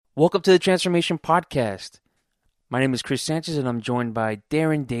Welcome to the Transformation Podcast. My name is Chris Sanchez, and I'm joined by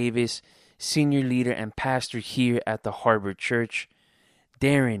Darren Davis, senior leader and pastor here at the Harbor Church.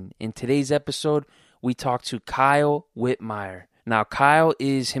 Darren, in today's episode, we talk to Kyle Whitmire. Now, Kyle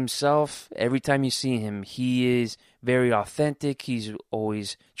is himself. Every time you see him, he is very authentic. He's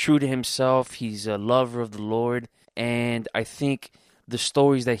always true to himself. He's a lover of the Lord. And I think the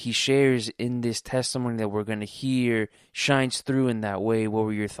stories that he shares in this testimony that we're going to hear shines through in that way. What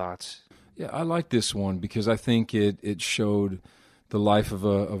were your thoughts? Yeah, I like this one because I think it showed the life of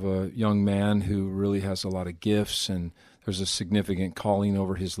a young man who really has a lot of gifts, and there's a significant calling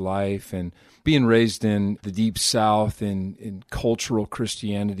over his life. And being raised in the Deep South in cultural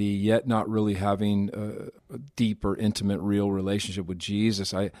Christianity, yet not really having a deep or intimate, real relationship with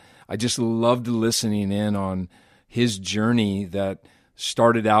Jesus, I just loved listening in on his journey that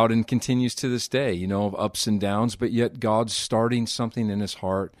started out and continues to this day, of ups and downs, but yet God's starting something in his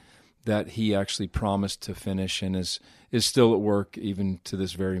heart that he actually promised to finish and is still at work even to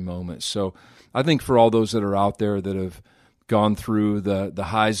this very moment. So I think for all those that are out there that have gone through the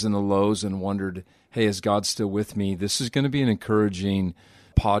highs and the lows and wondered, hey, is God still with me? This is going to be an encouraging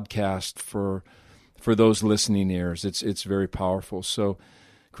podcast for those listening ears. It's very powerful. So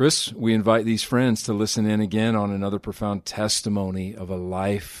Chris, we invite these friends to listen in again on another profound testimony of a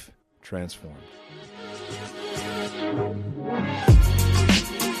life transformed.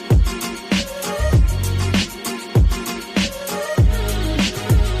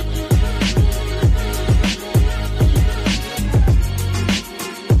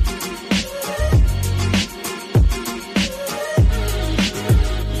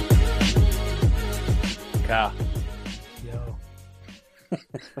 Kyle.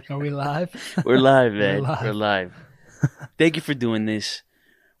 Are we live? We're live, man. We're live. Thank you for doing this.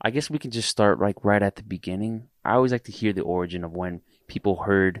 I guess we can just start right at the beginning. I always like to hear the origin of when people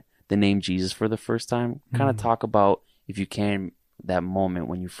heard the name Jesus for the first time. Kind of talk about, if you can, that moment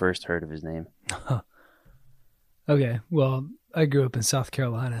when you first heard of his name. Okay, well, I grew up in South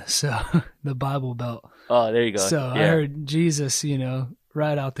Carolina, so the Bible Belt. Oh, there you go. So yeah. I heard Jesus,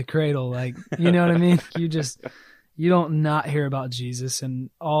 right out the cradle. Like, you know what I mean? You don't not hear about Jesus,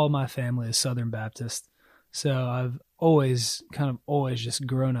 and all my family is Southern Baptist. So I've always just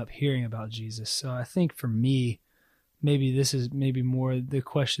grown up hearing about Jesus. So I think for me, maybe this is more the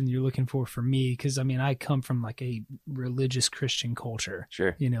question you're looking for me, because I come from like a religious Christian culture,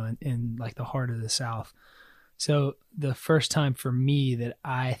 Sure, in like the heart of the South. So the first time for me that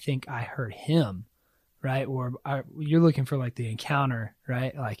I think I heard him, right, you're looking for like the encounter,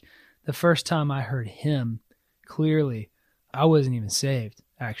 right? Like the first time I heard him clearly, I wasn't even saved,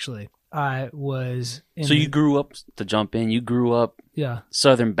 actually. I was you grew up, to jump in, you grew up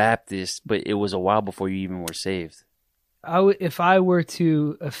Southern Baptist, but it was a while before you even were saved. If I were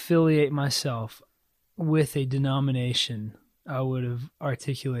to affiliate myself with a denomination, I would have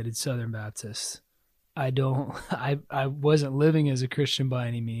articulated Southern Baptist. I wasn't living as a Christian by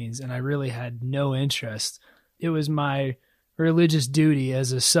any means, and I really had no interest. It was my religious duty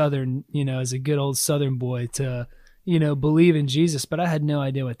as a Southern, as a good old Southern boy to, believe in Jesus, but I had no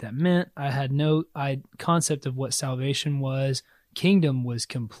idea what that meant. I had no concept of what salvation was. Kingdom was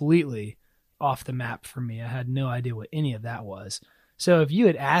completely off the map for me. I had no idea what any of that was. So if you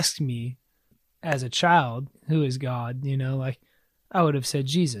had asked me as a child, who is God, I would have said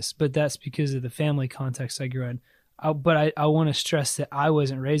Jesus, but that's because of the family context I grew in. But I want to stress that I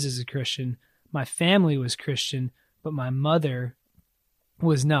wasn't raised as a Christian. My family was Christian, but my mother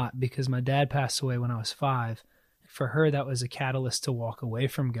was not, because my dad passed away when I was 5. For her, that was a catalyst to walk away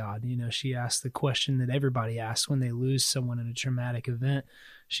from God. She asked the question that everybody asks when they lose someone in a traumatic event.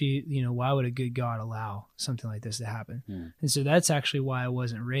 Why would a good God allow something like this to happen? And so that's actually why I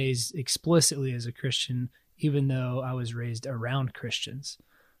wasn't raised explicitly as a Christian, even though I was raised around Christians.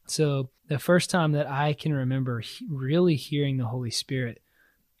 So the first time that I can remember really hearing the Holy Spirit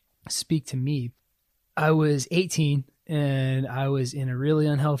speak to me, I was 18 and I was in a really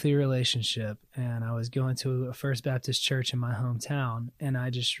unhealthy relationship, and I was going to a First Baptist church in my hometown. And I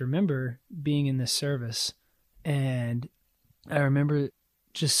just remember being in this service, and I remember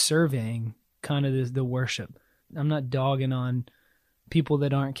just surveying kind of the worship. I'm not dogging on people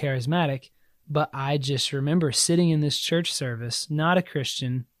that aren't charismatic, but I just remember sitting in this church service, not a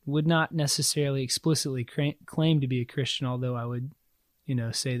Christian, would not necessarily explicitly claim to be a Christian, although I would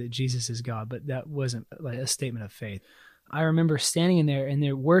say that Jesus is God, but that wasn't like a statement of faith. I remember standing in there, and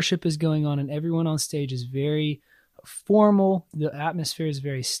their worship is going on, and everyone on stage is very formal. The atmosphere is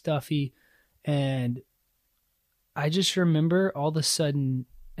very stuffy, and I just remember all of a sudden,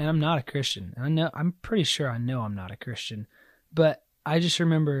 and I'm not a Christian. I'm pretty sure I know I'm not a Christian, but I just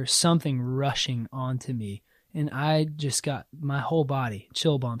remember something rushing onto me, and I just got my whole body,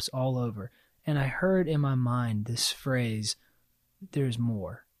 chill bumps all over. And I heard in my mind this phrase, there's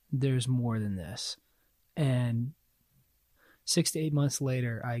more. There's more than this. And 6 to 8 months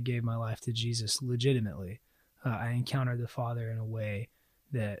later, I gave my life to Jesus legitimately. I encountered the Father in a way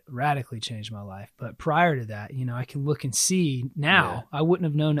that radically changed my life. But prior to that, I can look and see now. Yeah. I wouldn't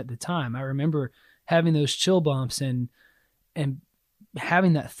have known at the time. I remember having those chill bumps and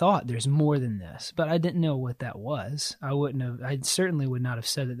having that thought, there's more than this. But I didn't know what that was. I certainly would not have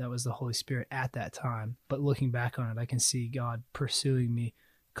said that was the Holy Spirit at that time. But looking back on it, I can see God pursuing me,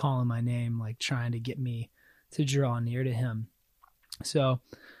 calling my name, like trying to get me to draw near to him. So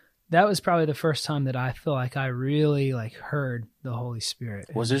that was probably the first time that I feel like I really heard the Holy Spirit.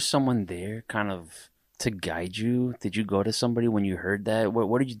 Was there someone there kind of to guide you? Did you go to somebody when you heard that?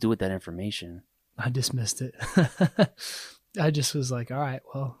 What did you do with that information? I dismissed it. I just was like, all right,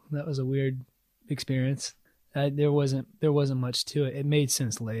 well, that was a weird experience. There wasn't much to it. It made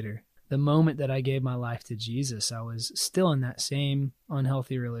sense later. The moment that I gave my life to Jesus, I was still in that same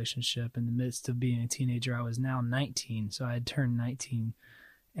unhealthy relationship in the midst of being a teenager. I was now 19, so I had turned 19.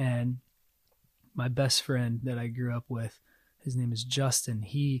 And my best friend that I grew up with, his name is Justin.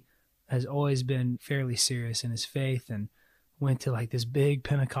 He has always been fairly serious in his faith and went to this big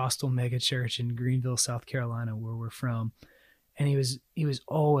Pentecostal mega church in Greenville, South Carolina, where we're from. And he was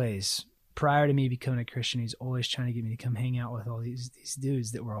always, prior to me becoming a Christian, he's always trying to get me to come hang out with all these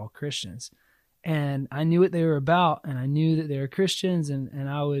dudes that were all Christians. And I knew what they were about, and I knew that they were Christians, and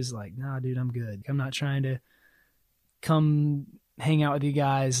I was like, nah, dude, I'm good. I'm not trying to come hang out with you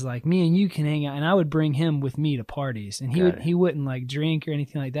guys. Like, me and you can hang out. And I would bring him with me to parties, and he wouldn't drink or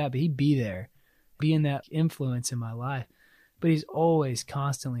anything like that, but he'd be there, being that influence in my life. But he's always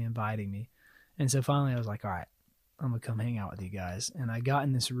constantly inviting me. And so finally I was like, all right, I'm going to come hang out with you guys. And I got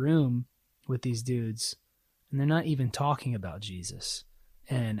in this room with these dudes, and they're not even talking about Jesus.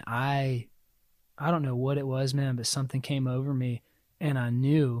 And I don't know what it was, man, but something came over me, and I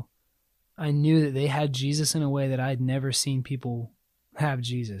knew that they had Jesus in a way that I'd never seen people have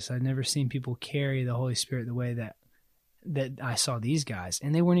Jesus. I'd never seen people carry the Holy Spirit the way that I saw these guys.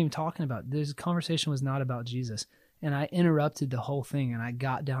 And they weren't even talking about, this conversation was not about Jesus. And I interrupted the whole thing, and I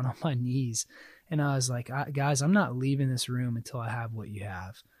got down on my knees, and I was like, guys, I'm not leaving this room until I have what you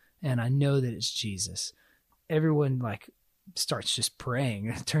have. And I know that it's Jesus. Everyone starts just praying.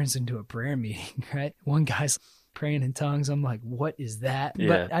 It turns into a prayer meeting, right? One guy's praying in tongues. I'm like, what is that? Yeah.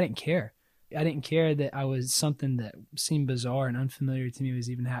 But I didn't care. I didn't care that I was something that seemed bizarre and unfamiliar to me was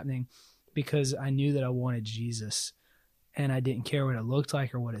even happening, because I knew that I wanted Jesus, and I didn't care what it looked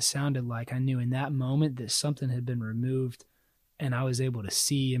like or what it sounded like. I knew in that moment that something had been removed, and I was able to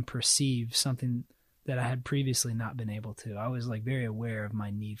see and perceive something that I had previously not been able to. I was very aware of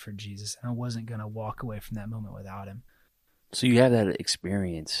my need for Jesus, and I wasn't going to walk away from that moment without him. So you have that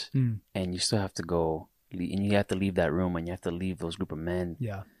experience, and you still have to go, and you have to leave that room, and you have to leave those group of men.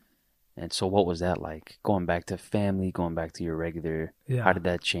 Yeah. And so what was that like? Going back to family, going back to your regular, how did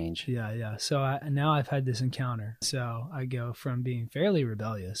that change? Yeah. So now I've had this encounter. So I go from being fairly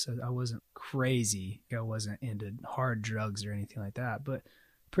rebellious. I wasn't crazy. I wasn't into hard drugs or anything like that, but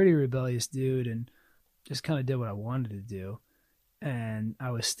pretty rebellious dude, and just kind of did what I wanted to do. And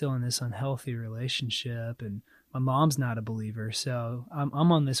I was still in this unhealthy relationship, and my mom's not a believer, so I'm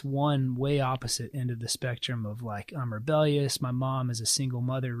on this one way opposite end of the spectrum of I'm rebellious. My mom is a single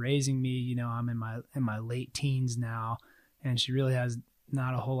mother raising me. I'm in my late teens now, and she really has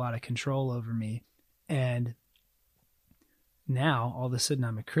not a whole lot of control over me. And now all of a sudden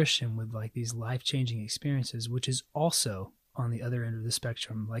I'm a Christian with these life-changing experiences, which is also on the other end of the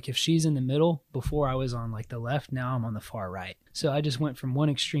spectrum. If she's in the middle, before I was on the left, now I'm on the far right. So I just went from one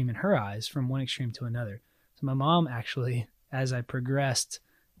extreme in her eyes, from one extreme to another. My mom actually, as I progressed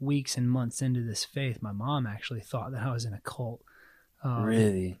weeks and months into this faith, my mom actually thought that I was in a cult.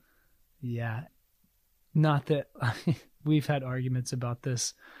 Really? Yeah. Not that we've had arguments about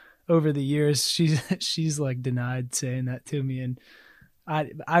this over the years. She's denied saying that to me, and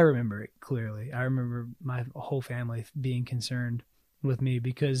I remember it clearly. I remember my whole family being concerned with me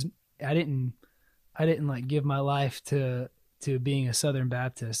because I didn't give my life to being a Southern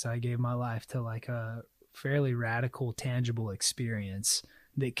Baptist. I gave my life to a fairly radical, tangible experience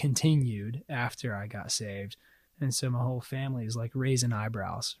that continued after I got saved. And so my whole family is raising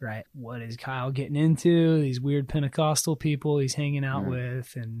eyebrows, right? What is Kyle getting into? These weird Pentecostal people he's hanging out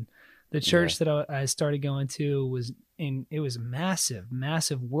with. And the church that I started going to it was massive,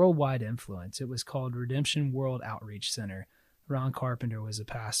 massive worldwide influence. It was called Redemption World Outreach Center. Ron Carpenter was a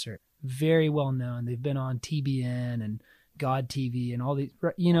pastor, very well known. They've been on TBN and God TV and all these,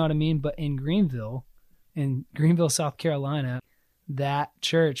 you know what I mean? But in Greenville, South Carolina, that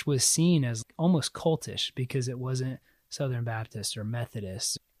church was seen as almost cultish because it wasn't Southern Baptist or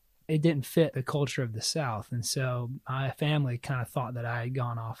Methodist. It didn't fit the culture of the South. And so my family kind of thought that I had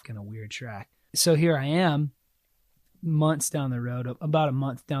gone off in a weird track. So here I am, months down the road, about a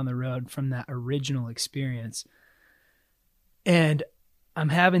month down the road from that original experience. And I'm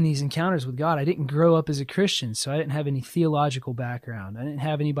having these encounters with God. I didn't grow up as a Christian, so I didn't have any theological background. I didn't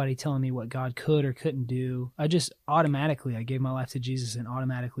have anybody telling me what God could or couldn't do. I just I gave my life to Jesus and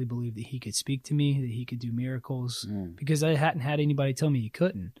automatically believed that he could speak to me, that he could do miracles, because I hadn't had anybody tell me he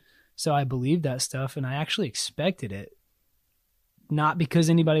couldn't. So I believed that stuff, and I actually expected it. Not because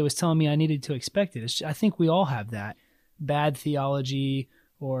anybody was telling me I needed to expect it. I think we all have that. Bad theology,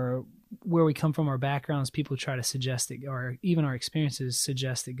 or where we come from, our backgrounds, people try to suggest that, or even our experiences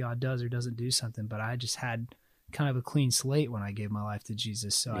suggest that God does or doesn't do something. But I just had kind of a clean slate when I gave my life to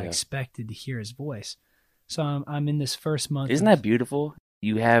Jesus, so I expected to hear his voice. So I'm in this first month. Isn't that beautiful?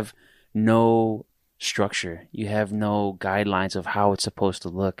 You have no structure. You have no guidelines of how it's supposed to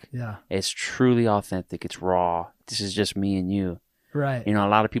look. Yeah. It's truly authentic. It's raw. This is just me and you. Right. You know, a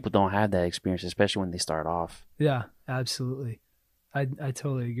lot of people don't have that experience, especially when they start off. Yeah, absolutely. I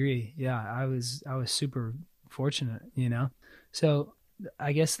totally agree. Yeah, I was super fortunate, you know. So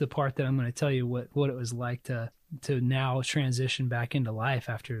I guess the part that I'm going to tell you what it was like to now transition back into life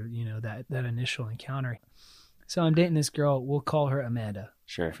after, you know, that initial encounter. So I'm dating this girl. We'll call her Amanda.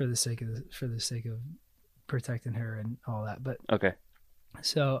 Sure. For the sake of protecting her and all that. But okay.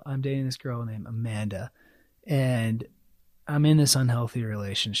 So I'm dating this girl named Amanda, and I'm in this unhealthy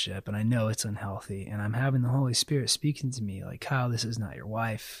relationship, and I know it's unhealthy, and I'm having the Holy Spirit speaking to me like, Kyle, this is not your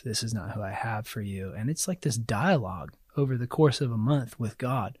wife. This is not who I have for you. And it's like this dialogue over the course of a month with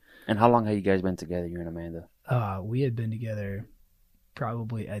God. And how long have you guys been together, you and Amanda? We had been together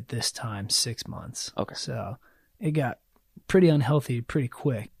probably at this time 6 months. Okay. So it got pretty unhealthy pretty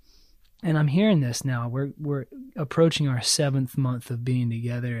quick. And I'm hearing this now. We're approaching our 7th month of being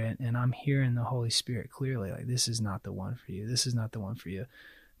together, and I'm hearing the Holy Spirit clearly, like, this is not the one for you. This is not the one for you.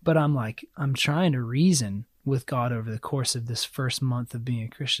 But I'm trying to reason with God over the course of this first month of being a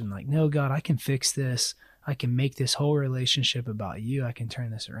Christian. Like, no, God, I can fix this. I can make this whole relationship about you. I can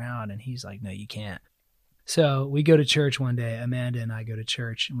turn this around. And he's like, no, you can't. So we go to church one day. Amanda and I go to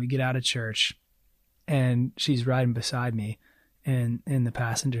church, and we get out of church, and she's riding beside me in the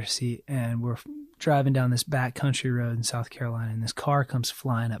passenger seat, and we're driving down this back country road in South Carolina, and this car comes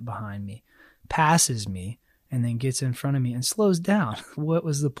flying up behind me, passes me, and then gets in front of me and slows down. What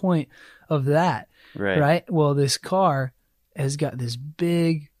was the point of that? Right? Well, this car has got this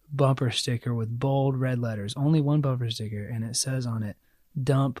big bumper sticker with bold red letters, only one bumper sticker, and it says on it,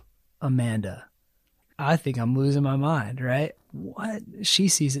 "Dump Amanda." I think I'm losing my mind, right? What? She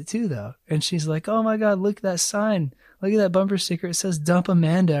sees it too, though. And she's like, oh my God, look at that sign. Look at that bumper sticker. It says "Dump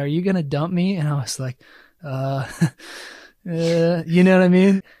Amanda." Are you going to dump me? And I was like, you know what I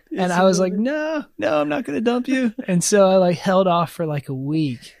mean? And I was like, no, I'm not going to dump you. And so I held off for a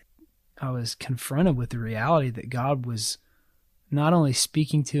week. I was confronted with the reality that God was not only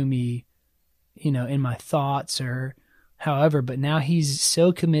speaking to me, you know, in my thoughts or however, but now he's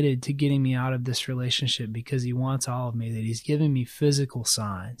so committed to getting me out of this relationship because he wants all of me that he's giving me physical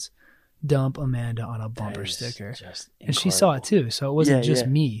signs. Dump Amanda on a bumper sticker. And she saw it too. So it wasn't just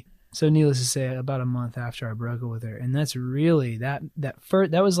me. So needless to say, about a month after I broke up with her, and that's really that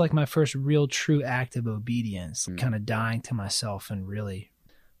was like my first real true act of obedience, kind of dying to myself, and really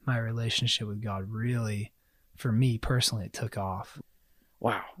my relationship with God really, for me personally, it took off.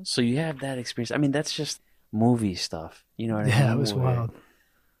 Wow. So you have that experience. I mean, that's just movie stuff. You know what I mean? Yeah, it was wild.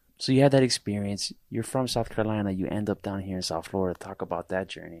 So you had that experience. You're from South Carolina. You end up down here in South Florida. Talk about that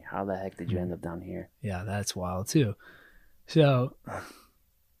journey. How the heck did you end up down here? Yeah, that's wild too. So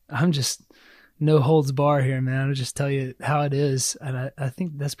I'm just no holds bar here, man. I'll just tell you how it is. And I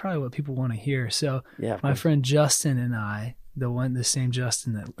think that's probably what people want to hear. So my friend Justin and I, the same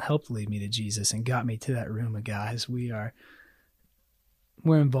Justin that helped lead me to Jesus and got me to that room of guys, we're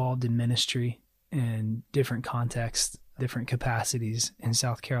involved in ministry in different contexts, different capacities in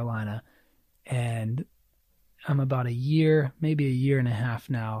South Carolina. And I'm about a year, maybe a year and a half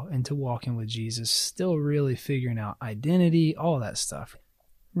now into walking with Jesus, still really figuring out identity, all that stuff.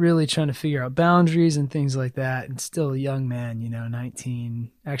 Really trying to figure out boundaries and things like that. And still a young man,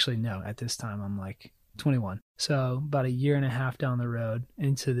 19. Actually, no, at this time I'm 21. So about a year and a half down the road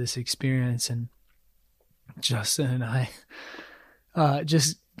into this experience, and Justin and I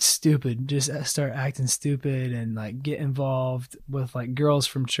just start acting stupid and get involved with girls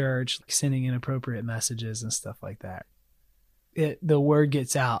from church, sending inappropriate messages and stuff like that. the word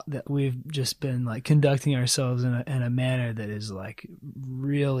gets out that we've just been like conducting ourselves in a manner that is like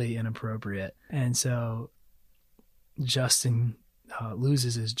really inappropriate. And so Justin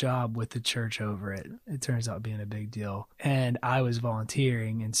loses his job with the church over it. It turns out being a big deal. And I was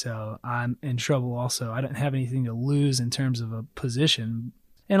volunteering, and so I'm in trouble also. I didn't have anything to lose in terms of a position.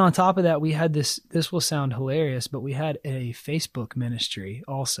 And on top of that, we had this will sound hilarious, but we had a Facebook ministry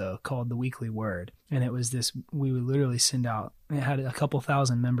also called The Weekly Word. And it was this, we would literally send out, it had a couple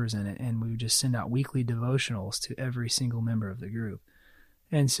thousand members in it, and we would just send out weekly devotionals to every single member of the group.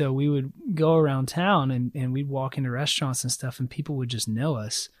 And so we would go around town and we'd walk into restaurants and stuff, and people would just know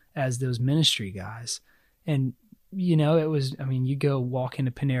us as those ministry guys. And, you know, it was, I mean, you go walk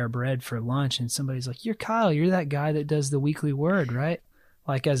into Panera Bread for lunch and somebody's like, "You're Kyle, you're that guy that does the Weekly Word, right?"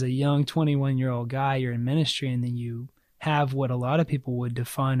 Like as a young 21-year-old guy, you're in ministry, and then you have what a lot of people would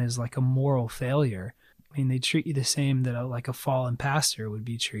define as like a moral failure. I mean, they treat you the same that like a fallen pastor would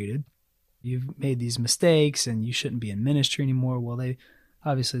be treated. You've made these mistakes and you shouldn't be in ministry anymore. Well, they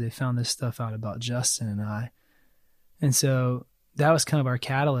found this stuff out about Justin and I. And so that was kind of our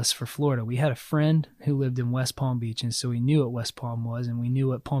catalyst for Florida. We had a friend who lived in West Palm Beach, and so we knew what West Palm was, and we knew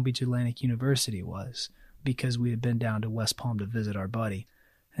what Palm Beach Atlantic University was because we had been down to West Palm to visit our buddy.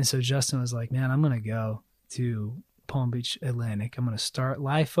 And so Justin was like, "Man, I'm going to go to Palm Beach Atlantic. I'm going to start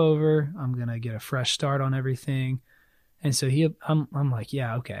life over. I'm going to get a fresh start on everything." And so I'm like,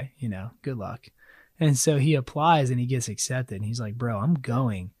 "Yeah, okay, you know, good luck." And so he applies and he gets accepted. And he's like, "Bro, I'm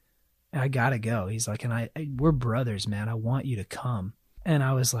going. I got to go." He's like, "And we're brothers, man. I want you to come." And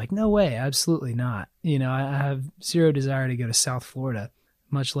I was like, "No way. Absolutely not. You know, I have zero desire to go to South Florida,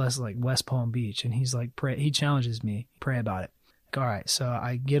 much less like West Palm Beach." And he's like, he challenges me, "Pray about it." All right. So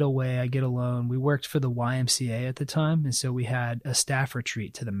I get away, I get alone. We worked for the YMCA at the time. And so we had a staff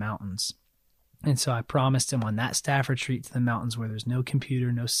retreat to the mountains. And so I promised him on that staff retreat to the mountains where there's no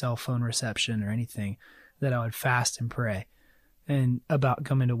computer, no cell phone reception or anything, that I would fast and pray and about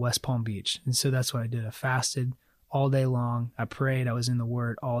coming to West Palm Beach. And so that's what I did. I fasted all day long. I prayed. I was in the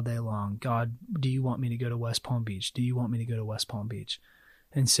Word all day long. "God, do you want me to go to West Palm Beach? Do you want me to go to West Palm Beach?"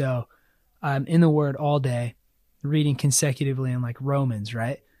 And so I'm in the Word all day, reading consecutively in like Romans,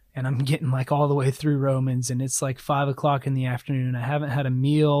 right? And I'm getting like all the way through Romans, and it's like 5:00 in the afternoon. I haven't had a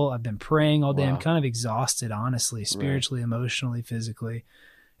meal. I've been praying all day. Wow. I'm kind of exhausted, honestly, spiritually, emotionally, physically.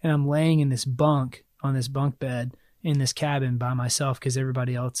 And I'm laying in this bunk, on this bunk bed in this cabin by myself because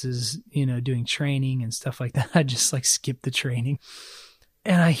everybody else is, you know, doing training and stuff like that. I just like skipped the training.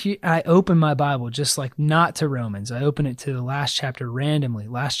 And I open my Bible, just like not to Romans. I open it to the last chapter randomly,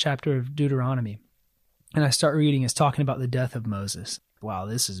 last chapter of Deuteronomy. And I start reading. It's talking about the death of Moses. Wow,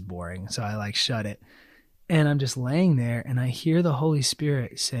 this is boring. So I like shut it. And I'm just laying there, and I hear the Holy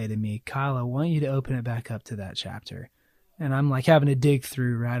Spirit say to me, "Kyle, I want you to open it back up to that chapter." And I'm like having to dig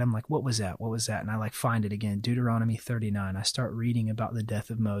through, right? I'm like, what was that? What was that? And I like find it again, Deuteronomy 39. I start reading about the death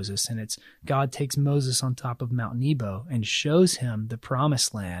of Moses, and it's God takes Moses on top of Mount Nebo and shows him the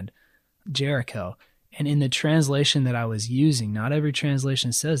promised land, Jericho. And in the translation that I was using, not every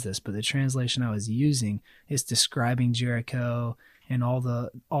translation says this, but the translation I was using is describing Jericho and all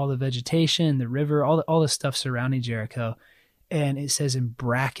the vegetation, the river, all the stuff surrounding Jericho. And it says in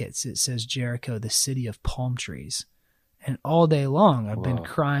brackets, it says Jericho, the city of palm trees. And all day long, I've been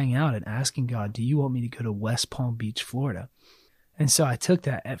crying out and asking God, "Do you want me to go to West Palm Beach, Florida?" And so I took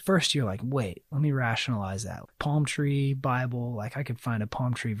that. At first, you're like, wait, let me rationalize that. Palm tree, Bible, like I could find a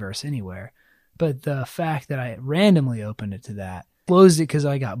palm tree verse anywhere. But the fact that I randomly opened it to that, closed it because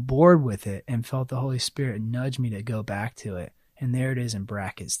I got bored with it and felt the Holy Spirit nudge me to go back to it. And there it is in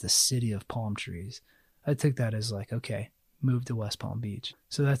brackets, the city of palm trees. I took that as like, okay, move to West Palm Beach.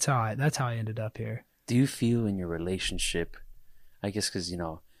 So that's how I ended up here. Do you feel in your relationship, I guess because, you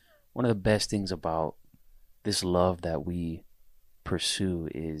know, one of the best things about this love that we pursue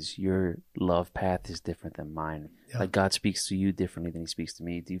is your love path is different than mine. Yeah. Like God speaks to you differently than he speaks to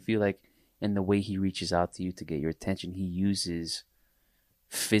me. Do you feel like in the way he reaches out to you to get your attention, he uses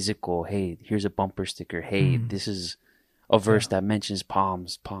physical, hey, here's a bumper sticker. Hey, this is a verse that mentions Palm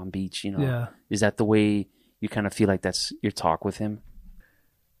Beach, you know. Yeah. Is that the way you kind of feel like that's your talk with him?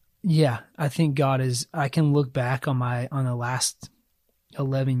 Yeah, I think God is, I can look back on the last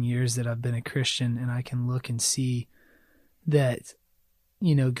 11 years that I've been a Christian, and I can look and see that,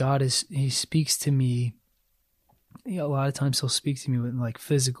 you know, he speaks to me. You know, a lot of times he'll speak to me with like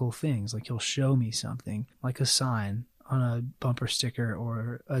physical things, like he'll show me something like a sign on a bumper sticker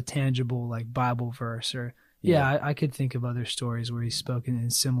or a tangible like Bible verse or I could think of other stories where he's spoken in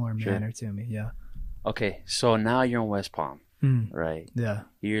a similar manner to me. Yeah. Okay. So now you're in West Palm, right? Yeah.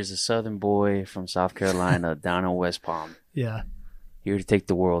 Here's a Southern boy from South Carolina down in West Palm. Yeah. Here to take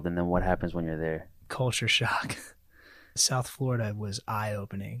the world, and then what happens when you're there? Culture shock. South Florida was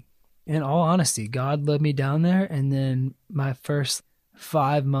eye-opening. In all honesty, God led me down there, and then my first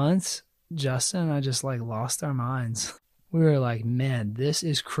 5 months, Justin and I just like lost our minds. We were like, man, this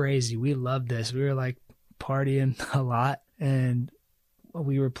is crazy. We love this. We were like partying a lot, and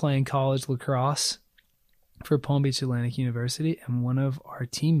we were playing college lacrosse for Palm Beach Atlantic University, and one of our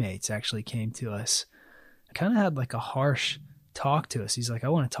teammates actually came to us. Kind of had like a harsh talk to us. He's like, I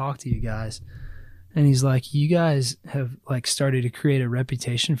want to talk to you guys. And he's like, you guys have like started to create a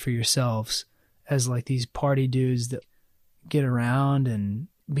reputation for yourselves as like these party dudes that get around. And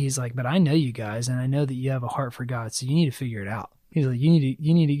he's like, but I know you guys, and I know that you have a heart for God, so you need to figure it out. He's like, you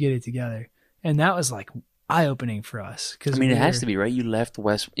need to get it together. And that was like eye-opening for us. I mean, it has to be, right? You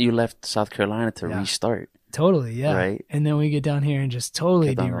left South Carolina to restart. Totally, yeah. Right. And then we get down here and just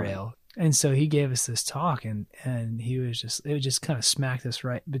totally derail. And so he gave us this talk, and it just kind of smacked us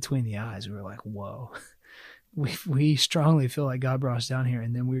right between the eyes. We were like, whoa, we strongly feel like God brought us down here,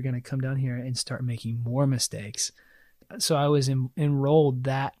 and then we're going to come down here and start making more mistakes. So I was enrolled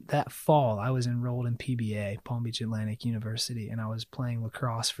that fall. I was enrolled in PBA, Palm Beach Atlantic University, and I was playing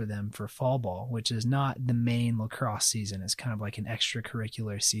lacrosse for them for fall ball, which is not the main lacrosse season. It's kind of like an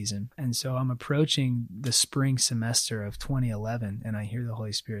extracurricular season. And so I'm approaching the spring semester of 2011, and I hear the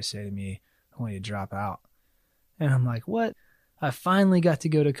Holy Spirit say to me, I want you to drop out. And I'm like, what? I finally got to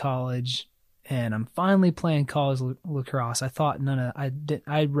go to college, and I'm finally playing college lacrosse. I thought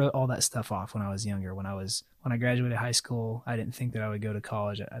I wrote all that stuff off when I was younger. When I graduated high school, I didn't think that I would go to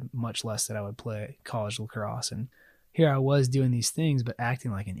college, much less that I would play college lacrosse. And here I was doing these things, but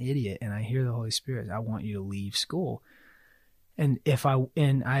acting like an idiot. And I hear the Holy Spirit, I want you to leave school. And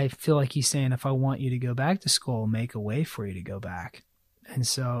I feel like he's saying, if I want you to go back to school, make a way for you to go back. And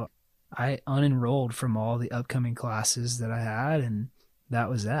so I unenrolled from all the upcoming classes that I had, and that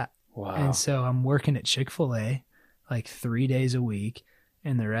was that. Wow. And so I'm working at Chick-fil-A like 3 days a week.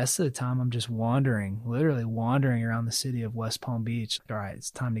 And the rest of the time I'm just literally wandering around the city of West Palm Beach. All right,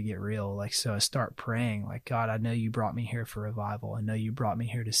 it's time to get real. Like, so I start praying like, God, I know you brought me here for revival. I know you brought me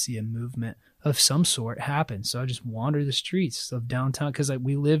here to see a movement of some sort happen. So I just wander the streets of downtown, because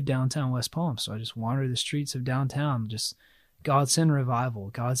we live downtown West Palm. So I just wander the streets of downtown. Just God send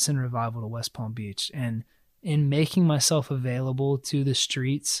revival to West Palm Beach. And in making myself available to the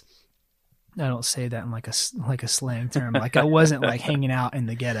streets, I don't say that in like a slang term. Like I wasn't like hanging out in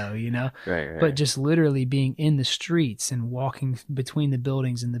the ghetto, you know? Right. But just literally being in the streets and walking between the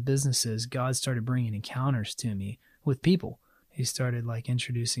buildings and the businesses, God started bringing encounters to me with people. He started like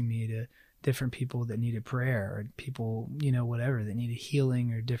introducing me to different people that needed prayer, or people, you know, whatever, that needed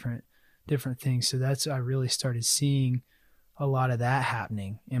healing, or different things. So I really started seeing a lot of that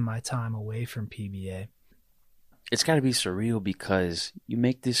happening in my time away from PBA. It's got to be surreal, because you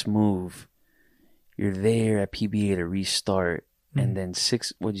make this move. You're there at PBA to restart, and then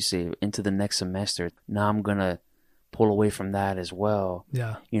into the next semester, now I'm going to pull away from that as well.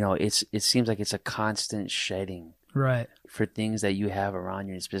 Yeah. You know, it seems like it's a constant shedding. Right. For things that you have around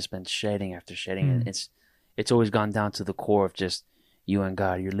you. It's just been shedding after shedding. And it's always gone down to the core of just you and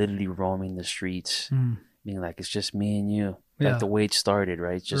God. You're literally roaming the streets, being like, it's just me and you. Like the way it started,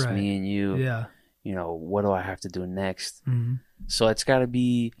 right? It's just me and you. Yeah. You know, what do I have to do next? Mm-hmm. So it's got to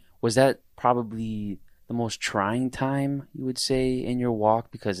be, was that probably the most trying time, you would say, in your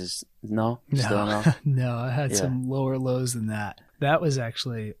walk? Because still no? No, I had some lower lows than that. That was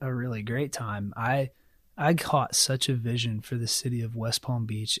actually a really great time. I caught such a vision for the city of West Palm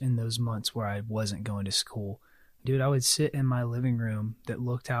Beach in those months where I wasn't going to school. Dude, I would sit in my living room that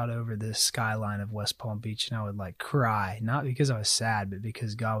looked out over the skyline of West Palm Beach, and I would like cry, not because I was sad, but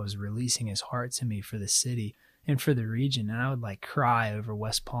because God was releasing his heart to me for the city and for the region. And I would like cry over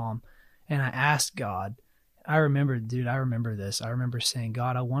West Palm. And I asked God, I remember this. I remember saying,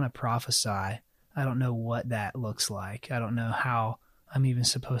 God, I want to prophesy. I don't know what that looks like. I don't know how I'm even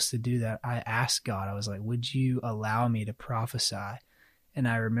supposed to do that. I asked God, I was like, would you allow me to prophesy? And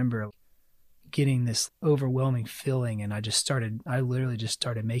I remember getting this overwhelming feeling, and I literally just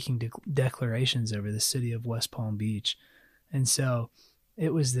started making declarations over the city of West Palm Beach. And so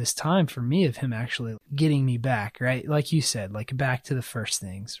it was this time for me of him actually getting me back, right? Like you said, like back to the first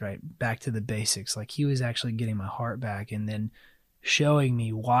things, right? Back to the basics. Like he was actually getting my heart back, and then showing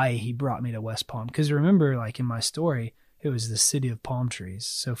me why he brought me to West Palm. Because remember, like in my story, it was the city of palm trees.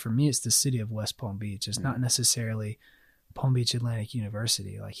 So for me, it's the city of West Palm Beach. It's not necessarily Palm Beach Atlantic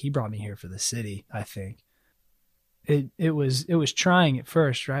University. Like he brought me here for the city, I think. It was trying at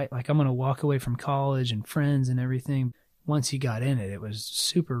first, right? Like I'm going to walk away from college and friends and everything. Once he got in it, it was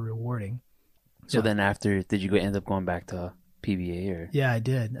super rewarding. So Yeah. then after, did you end up going back to PBA or? Yeah, I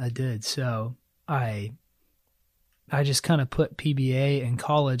did. So I just kind of put PBA and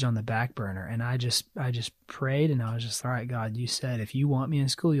college on the back burner, and I just prayed, and I was just, all right, God, you said if you want me in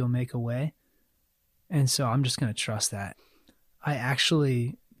school, you'll make a way. And so I'm just going to trust that. I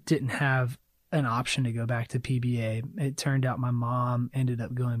actually didn't have an option to go back to PBA. It turned out my mom ended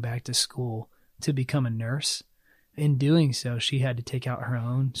up going back to school to become a nurse. In doing so, she had to take out her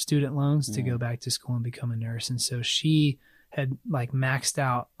own student loans to go back to school and become a nurse. And so she had like maxed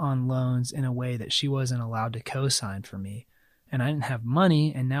out on loans in a way that she wasn't allowed to co-sign for me. And I didn't have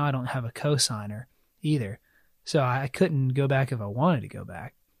money, and now I don't have a co-signer either. So I couldn't go back if I wanted to go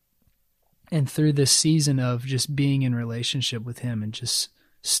back. And through this season of just being in relationship with him and just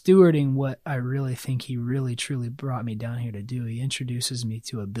stewarding what I really think he really truly brought me down here to do, he introduces me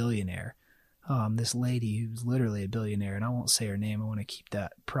to a billionaire, this lady who's literally a billionaire, and I won't say her name. I want to keep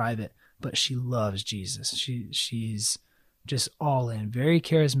that private, but she loves Jesus. She's just all in, very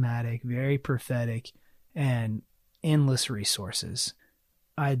charismatic, very prophetic, and endless resources.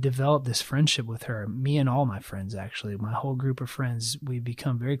 I developed this friendship with her, me and all my friends, actually. My whole group of friends, we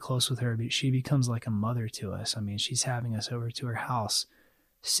become very close with her. She becomes like a mother to us. I mean, she's having us over to her house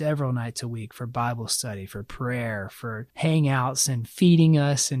several nights a week for Bible study, for prayer, for hangouts, and feeding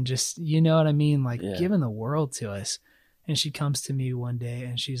us, and just, you know what I mean? Like giving the world to us. And she comes to me one day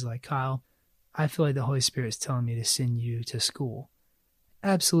and she's like, Kyle, I feel like the Holy Spirit's telling me to send you to school.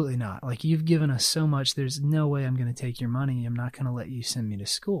 Absolutely not. Like, you've given us so much. There's no way I'm going to take your money. I'm not going to let you send me to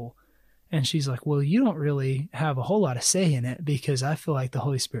school. And she's like, well, you don't really have a whole lot of say in it, because I feel like the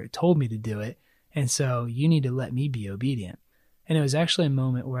Holy Spirit told me to do it. And so you need to let me be obedient. And it was actually a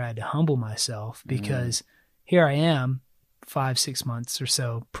moment where I had to humble myself, because here I am 5-6 months or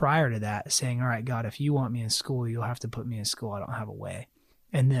so prior to that saying, all right, God, if you want me in school, you'll have to put me in school. I don't have a way.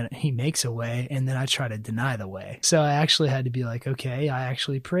 And then he makes a way, and then I try to deny the way. So I actually had to be like, okay, I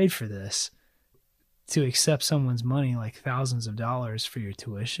actually prayed for this. To accept someone's money, like thousands of dollars for your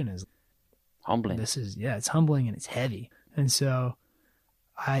tuition, is Humbling. It's humbling and it's heavy. And so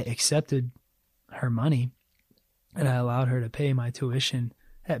I accepted her money, and I allowed her to pay my tuition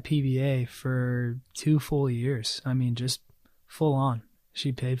at PBA for 2 full years. I mean, just full on.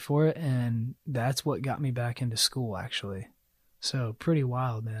 She paid for it, and that's what got me back into school, actually. So pretty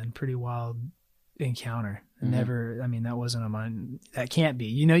wild, man. Pretty wild encounter. Never, I mean, that wasn't on mine. That can't be.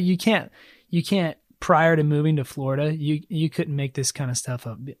 You know, you can't, prior to moving to Florida, you couldn't make this kind of stuff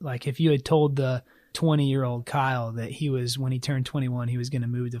up. Like, if you had told the 20-year-old Kyle that he was, when he turned 21, he was going to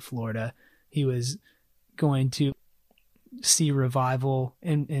move to Florida, he was going to see revival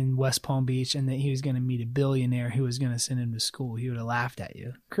in West Palm Beach, and that he was going to meet a billionaire who was going to send him to school, he would have laughed at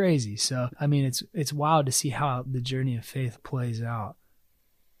you. Crazy. So, I mean, it's wild to see how the journey of faith plays out.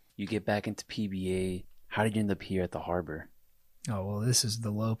 You get back into PBA. How did you end up here at the Harbor? Oh, well, this is the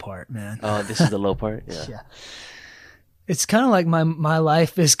low part, man. Oh, this is the low part? Yeah. Yeah. It's kind of like my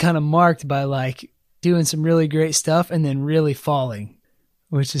life is kind of marked by like doing some really great stuff and then really falling,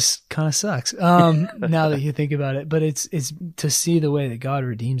 which is kind of sucks now that you think about it. But it's to see the way that God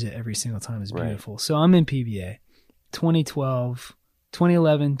redeems it every single time is beautiful. Right. So I'm in PBA,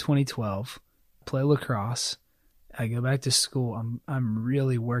 2011, 2012, play lacrosse. I go back to school. I'm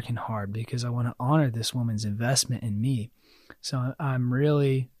really working hard because I want to honor this woman's investment in me. So I'm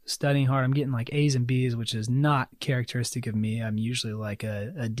really studying hard. I'm getting like A's and B's, which is not characteristic of me. I'm usually like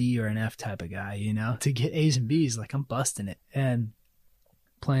a D or an F type of guy, you know. To get A's and B's, like I'm busting it. And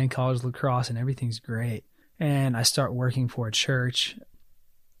playing college lacrosse, and everything's great. And I start working for a church.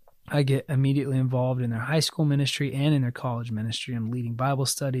 I get immediately involved in their high school ministry and in their college ministry. I'm leading Bible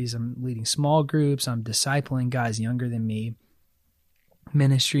studies. I'm leading small groups. I'm discipling guys younger than me.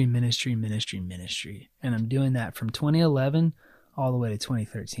 Ministry. And I'm doing that from 2011 all the way to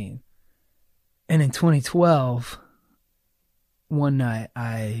 2013. And in 2012, one night,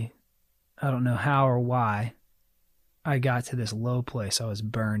 I don't know how or why, I got to this low place. I was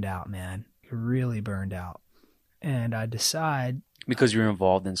burned out, man. Really burned out. And I decide, because you're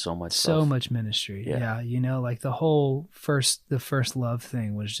involved in so much stuff. So much ministry. Yeah. You know, like the first love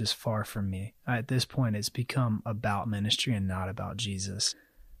thing was just far from me. At this point, it's become about ministry and not about Jesus.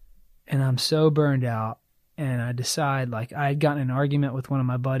 And I'm so burned out. And I decide, like, I had gotten in an argument with one of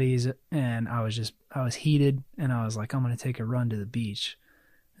my buddies, and I was heated, and I was like, I'm going to take a run to the beach.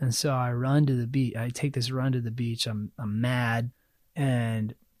 And so I run to the beach. I take this run to the beach. I'm mad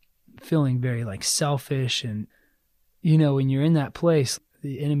and feeling very like selfish. And, you know, when you're in that place,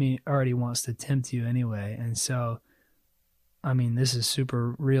 the enemy already wants to tempt you anyway. And so, I mean, this is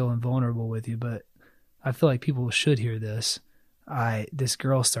super real and vulnerable with you, but I feel like people should hear this. this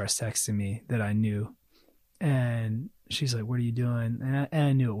girl starts texting me that I knew, and she's like, "What are you doing?" And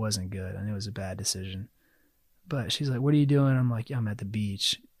I knew it wasn't good. I knew it was a bad decision. But she's like, "What are you doing?" I'm like, "Yeah, I'm at the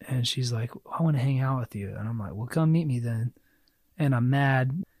beach." And she's like, "I want to hang out with you." And I'm like, "Well, come meet me then." And I'm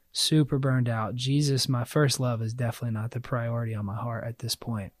mad, super burned out. Jesus, my first love, is definitely not the priority on my heart at this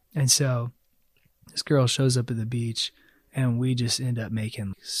point. And so this girl shows up at the beach, and we just end up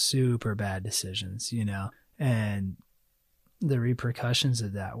making super bad decisions, and the repercussions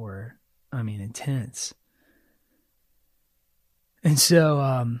of that were, intense. And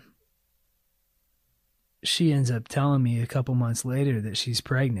so she ends up telling me a couple months later that she's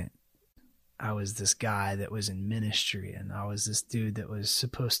pregnant. I was this guy that was in ministry, and I was this dude that was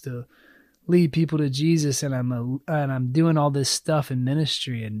supposed to lead people to Jesus, and I'm doing all this stuff in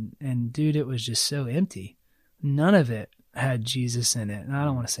ministry, and dude, it was just so empty. None of it had Jesus in it. And I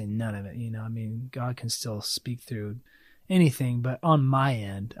don't want to say none of it, God can still speak through anything, but on my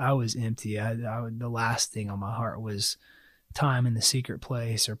end, I was empty. The last thing on my heart was time in the secret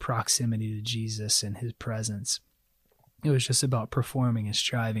place or proximity to Jesus and his presence. It was just about performing and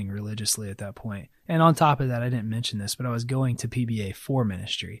striving religiously at that point. And on top of that, I didn't mention this, but I was going to Ep.4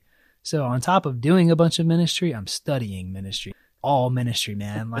 ministry. So on top of doing a bunch of ministry, I'm studying ministry. All ministry,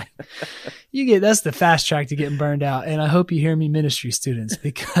 man. Like that's the fast track to getting burned out. And I hope you hear me, ministry students,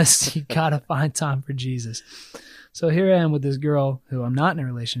 because you got to find time for Jesus. So here I am with this girl who I'm not in a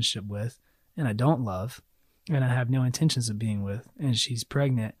relationship with, and I don't love, and I have no intentions of being with, and she's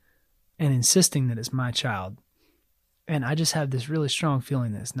pregnant and insisting that it's my child. And I just have this really strong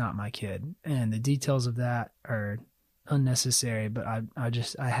feeling that it's not my kid. And the details of that are unnecessary, but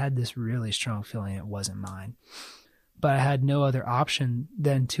I had this really strong feeling it wasn't mine. But I had no other option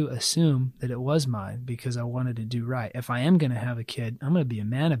than to assume that it was mine, because I wanted to do right. If I am going to have a kid, I'm going to be a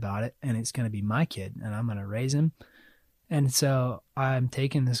man about it, and it's going to be my kid, and I'm going to raise him. And so I'm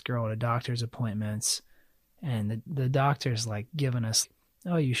taking this girl to doctor's appointments, and the doctor's like giving us,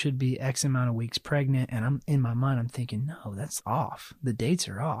 "Oh, you should be X amount of weeks pregnant." And I'm in my mind, I'm thinking, no, that's off. The dates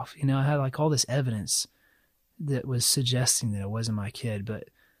are off. I had like all this evidence that was suggesting that it wasn't my kid, but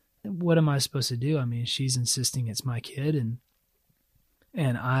what am I supposed to do? She's insisting it's my kid,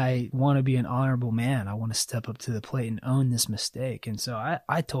 and I want to be an honorable man. I want to step up to the plate and own this mistake. And so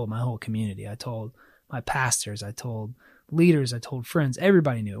I told my whole community. I told my pastors. I told leaders. I told friends.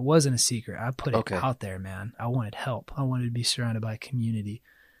 Everybody knew. It wasn't a secret. I put it out there, man. I wanted help. I wanted to be surrounded by a community.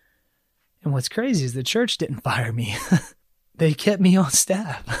 And what's crazy is the church didn't fire me. They kept me on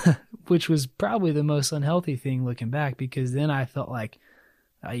staff, which was probably the most unhealthy thing looking back, because then I felt like,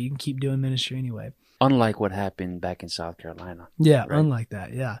 you can keep doing ministry anyway. Unlike what happened back in South Carolina. Yeah, right? Unlike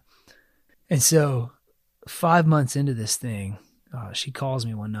that, yeah. And so 5 months into this thing, she calls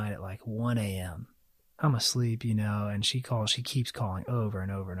me one night at like 1 a.m. I'm asleep, and she keeps calling over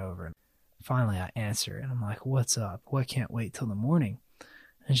and over and over. And finally I answer, and I'm like, "What's up? What can't wait till the morning?"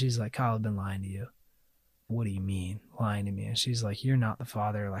 And she's like, "Kyle, I've been lying to you." "What do you mean, lying to me?" And she's like, "You're not the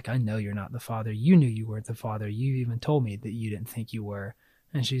father. Like, I know you're not the father. You knew you weren't the father. You even told me that you didn't think you were."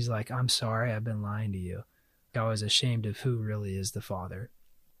 And she's like, "I'm sorry, I've been lying to you." I was ashamed of who really is the father.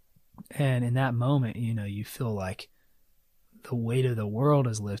 And in that moment, you feel like the weight of the world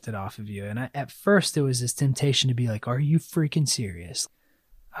is lifted off of you. And at first there was this temptation to be like, "Are you freaking serious?"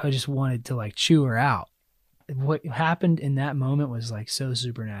 I just wanted to like chew her out. What happened in that moment was like so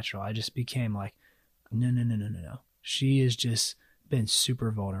supernatural. I just became like, no. She has just been super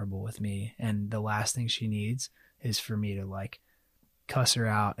vulnerable with me. And the last thing she needs is for me to like cuss her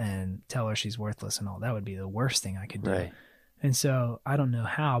out and tell her she's worthless and all. That would be the worst thing I could do. Right. And so I don't know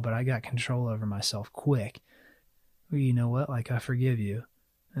how, but I got control over myself quick. "Well, you know what? Like, I forgive you,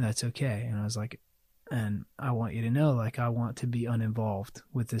 and that's okay." And I was like, "And I want you to know, like, I want to be uninvolved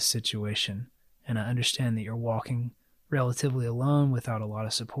with this situation. And I understand that you're walking relatively alone without a lot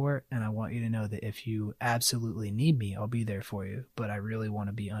of support. And I want you to know that if you absolutely need me, I'll be there for you. But I really want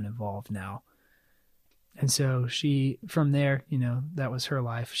to be uninvolved now." And so she, from there, that was her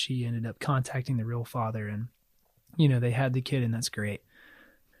life. She ended up contacting the real father, and, they had the kid, and that's great.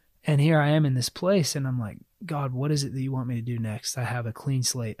 And here I am in this place, and I'm like, "God, what is it that you want me to do next? I have a clean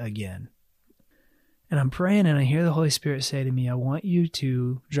slate again." And I'm praying, and I hear the Holy Spirit say to me, "I want you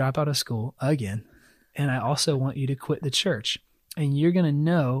to drop out of school again. And I also want you to quit the church. And you're going to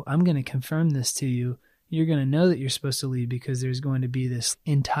know, I'm going to confirm this to you. You're going to know that you're supposed to leave, because there's going to be this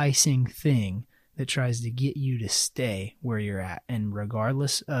enticing thing that tries to get you to stay where you're at. And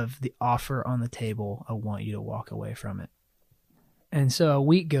regardless of the offer on the table, I want you to walk away from it." And so a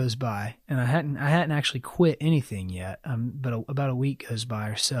week goes by, and I hadn't actually quit anything yet. But about a week goes by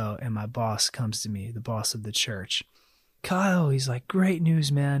or so, and my boss comes to me, the boss of the church, Kyle, he's like, great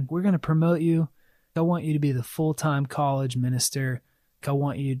news, man. We're going to promote you. I want you to be the full-time college minister. I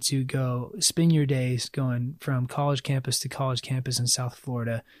want you to go spend your days going from college campus to college campus in South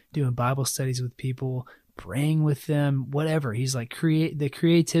Florida, doing Bible studies with people, praying with them, whatever. He's like, create the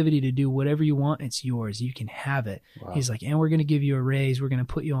creativity to do whatever you want. It's yours. You can have it. Wow. He's like, and we're going to give you a raise. We're going to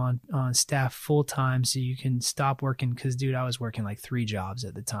put you on staff full time so you can stop working. Cause dude, I was working like 3 jobs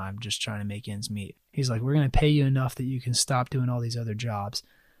at the time, just trying to make ends meet. He's like, we're going to pay you enough that you can stop doing all these other jobs.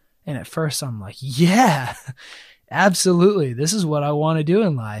 And at first I'm like, yeah, absolutely. This is what I want to do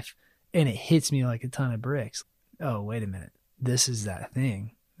in life. And it hits me like a ton of bricks. Oh, wait a minute. This is that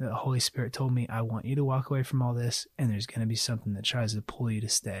thing. The Holy Spirit told me, I want you to walk away from all this, and there's going to be something that tries to pull you to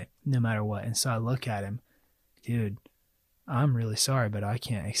stay, no matter what. And so I look at him, dude, I'm really sorry, but I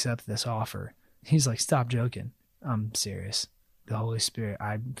can't accept this offer. He's like, stop joking. I'm serious. The Holy Spirit,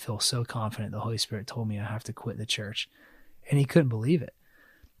 I feel so confident the Holy Spirit told me I have to quit the church. And he couldn't believe it.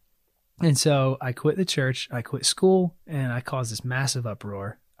 And so I quit the church, I quit school, and I caused this massive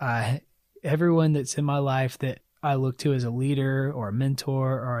uproar. Everyone that's in my life that I look to as a leader or a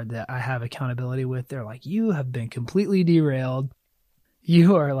mentor or that I have accountability with, they're like, you have been completely derailed.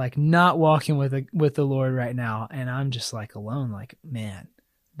 You are like not walking with the Lord right now. And I'm just like alone, like, man,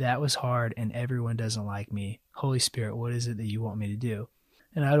 that was hard and everyone doesn't like me. Holy Spirit, what is it that you want me to do?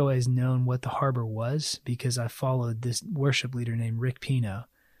 And I'd always known what the Harbor was because I followed this worship leader named Rick Pino.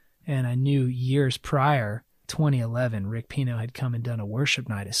 And I knew years prior, 2011, Rick Pino had come and done a worship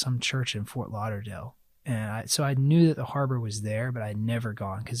night at some church in Fort Lauderdale. And so I knew that the Harbor was there, but I'd never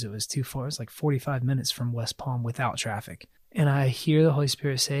gone because it was too far. It was like 45 minutes from West Palm without traffic. And I hear the Holy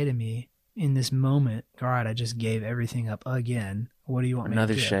Spirit say to me in this moment, all right, I just gave everything up again. What do you want me to do?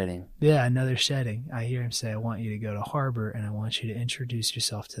 Another shedding. Yeah, another shedding. I hear him say, I want you to go to Harbor and I want you to introduce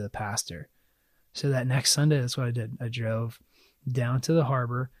yourself to the pastor. So that next Sunday, that's what I did. I drove down to the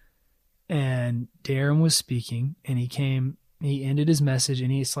Harbor and Darren was speaking and he ended his message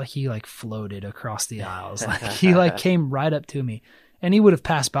and he floated across the aisles. Like he came right up to me and he would have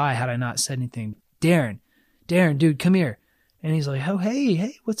passed by had I not said anything. Darren, dude, come here. And he's like, oh,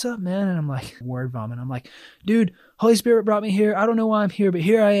 hey, what's up, man? And I'm like, word vomit. I'm like, dude, Holy Spirit brought me here. I don't know why I'm here, but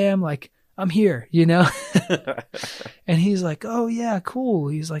here I am. Like, I'm here, you know? And he's like, oh yeah, cool.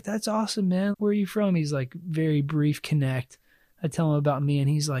 He's like, that's awesome, man. Where are you from? He's like, very brief connect. I tell him about me and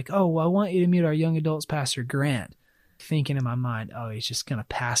he's like, oh, well, I want you to meet our young adults pastor, Grant. Thinking in my mind, oh, he's just going to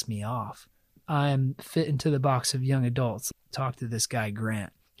pass me off. I'm fit into the box of young adults. Talk to this guy,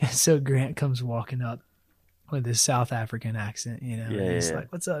 Grant. And so Grant comes walking up with his South African accent, you know, and he's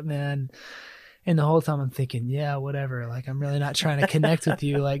like, what's up, man? And the whole time I'm thinking, yeah, whatever. Like, I'm really not trying to connect with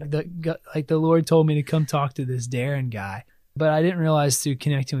you. Like the Lord told me to come talk to this Darren guy. But I didn't realize through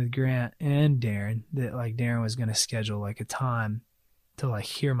connecting with Grant and Darren that like Darren was going to schedule like a time to like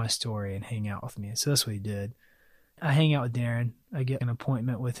hear my story and hang out with me. And so that's what he did. I hang out with Darren. I get an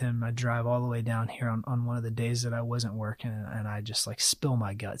appointment with him. I drive all the way down here on one of the days that I wasn't working, and I just like spill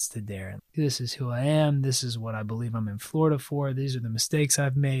my guts to Darren. This is who I am. This is what I believe I'm in Florida for. These are the mistakes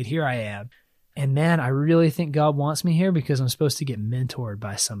I've made. Here I am. And man, I really think God wants me here because I'm supposed to get mentored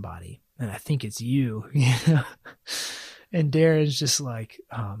by somebody. And I think it's you, you know? And Darren's just like,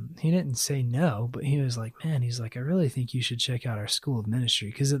 he didn't say no, but he was like, man, he's like, I really think you should check out our school of ministry.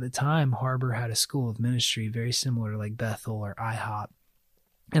 Because at the time, Harbor had a school of ministry very similar to like Bethel or IHOP.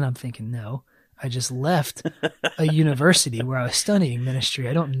 And I'm thinking, no, I just left a university where I was studying ministry.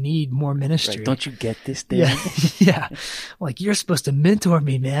 I don't need more ministry. Right, don't you get this, Darren? Yeah. Like, you're supposed to mentor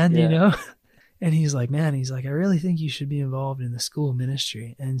me, man, you know? And he's like, man, I really think you should be involved in the school of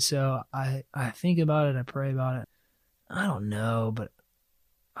ministry. And so I think about it. I pray about it. I don't know, but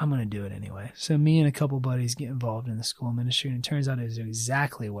I'm going to do it anyway. So me and a couple buddies get involved in the school ministry, and it turns out it was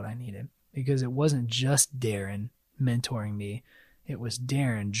exactly what I needed because it wasn't just Darren mentoring me. It was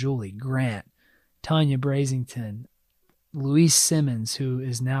Darren, Julie, Grant, Tanya Brazington, Louise Simmons, who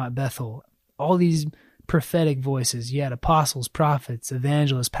is now at Bethel, all these prophetic voices. You had apostles, prophets,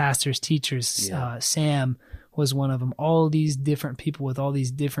 evangelists, pastors, teachers. Yeah. Sam was one of them. All these different people with all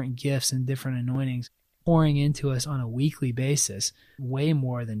these different gifts and different anointings pouring into us on a weekly basis, way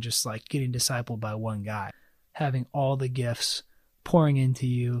more than just like getting discipled by one guy, having all the gifts pouring into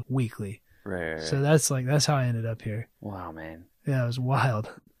you weekly. Right. So that's how I ended up here. Wow, man. Yeah, it was wild.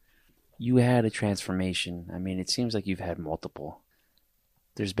 You had a transformation. I mean, it seems like you've had multiple.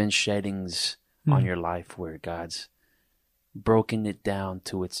 There's been sheddings on your life where God's broken it down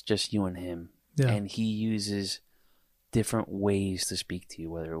to it's just you and him. Yeah. And he uses different ways to speak to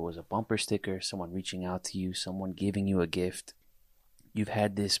you, whether it was a bumper sticker, someone reaching out to you, someone giving you a gift. You've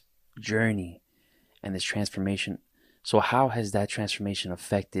had this journey and this transformation, So how has that transformation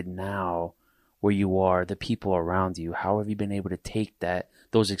affected now where you are, the people around you? How have you been able to take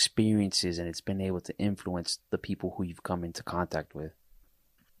those experiences, and it's been able to influence the people who you've come into contact with?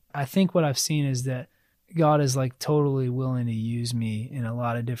 I think what I've seen is that God is like totally willing to use me in a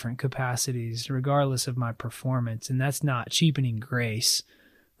lot of different capacities, regardless of my performance. And that's not cheapening grace.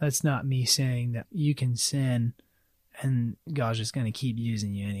 That's not me saying that you can sin and God's just going to keep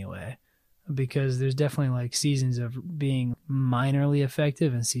using you anyway. Because there's definitely like seasons of being minorly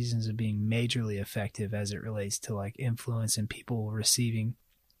effective and seasons of being majorly effective as it relates to like influence and people receiving.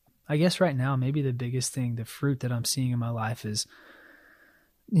 I guess right now, maybe the biggest thing, the fruit that I'm seeing in my life is,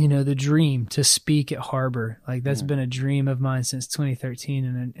 the dream to speak at Harbor. Like that's been a dream of mine since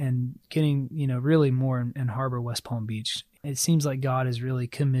 2013 and getting, really more in Harbor, West Palm Beach. It seems like God is really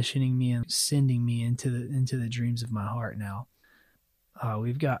commissioning me and sending me into the dreams of my heart now.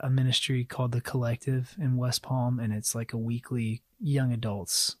 We've got a ministry called The Collective in West Palm, and it's like a weekly young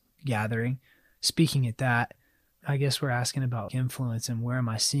adults gathering. Speaking at that, I guess we're asking about influence and where am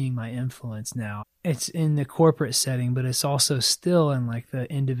I seeing my influence now? It's in the corporate setting, but it's also still in like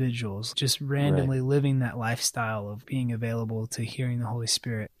the individuals, just randomly living that lifestyle of being available to hearing the Holy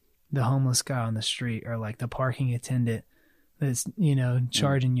Spirit. The homeless guy on the street, or like the parking attendant that's,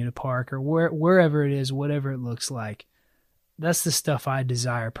 charging you to park, or wherever it is, whatever it looks like. That's the stuff I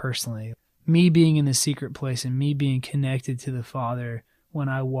desire personally. Me being in the secret place and me being connected to the Father. When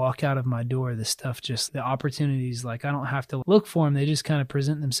I walk out of my door, the opportunities, like I don't have to look for them. They just kind of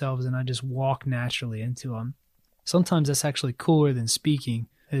present themselves and I just walk naturally into them. Sometimes that's actually cooler than speaking,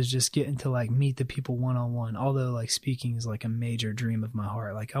 is just getting to like meet the people one-on-one. Although like speaking is like a major dream of my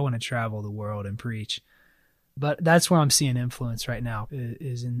heart. Like I want to travel the world and preach. But that's where I'm seeing influence right now,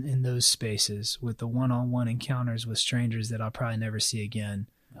 is in those spaces with the one-on-one encounters with strangers that I'll probably never see again.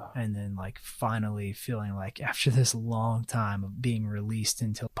 And then like finally feeling like after this long time of being released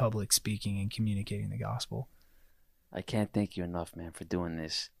into public speaking and communicating the gospel. I can't thank you enough, man, for doing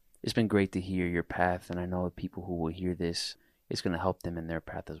this. It's been great to hear your path, and I know the people who will hear this, it's going to help them in their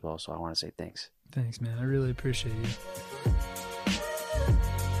path as well. So I want to say thanks. Thanks, man. I really appreciate you.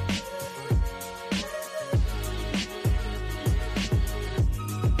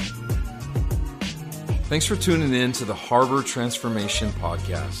 Thanks for tuning in to the Harbor Transformation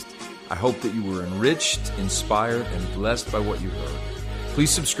Podcast. I hope that you were enriched, inspired, and blessed by what you heard.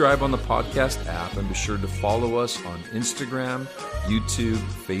 Please subscribe on the podcast app and be sure to follow us on Instagram, YouTube,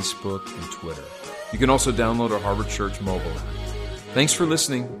 Facebook, and Twitter. You can also download our Harbor Church mobile app. Thanks for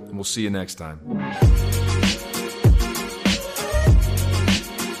listening, and we'll see you next time.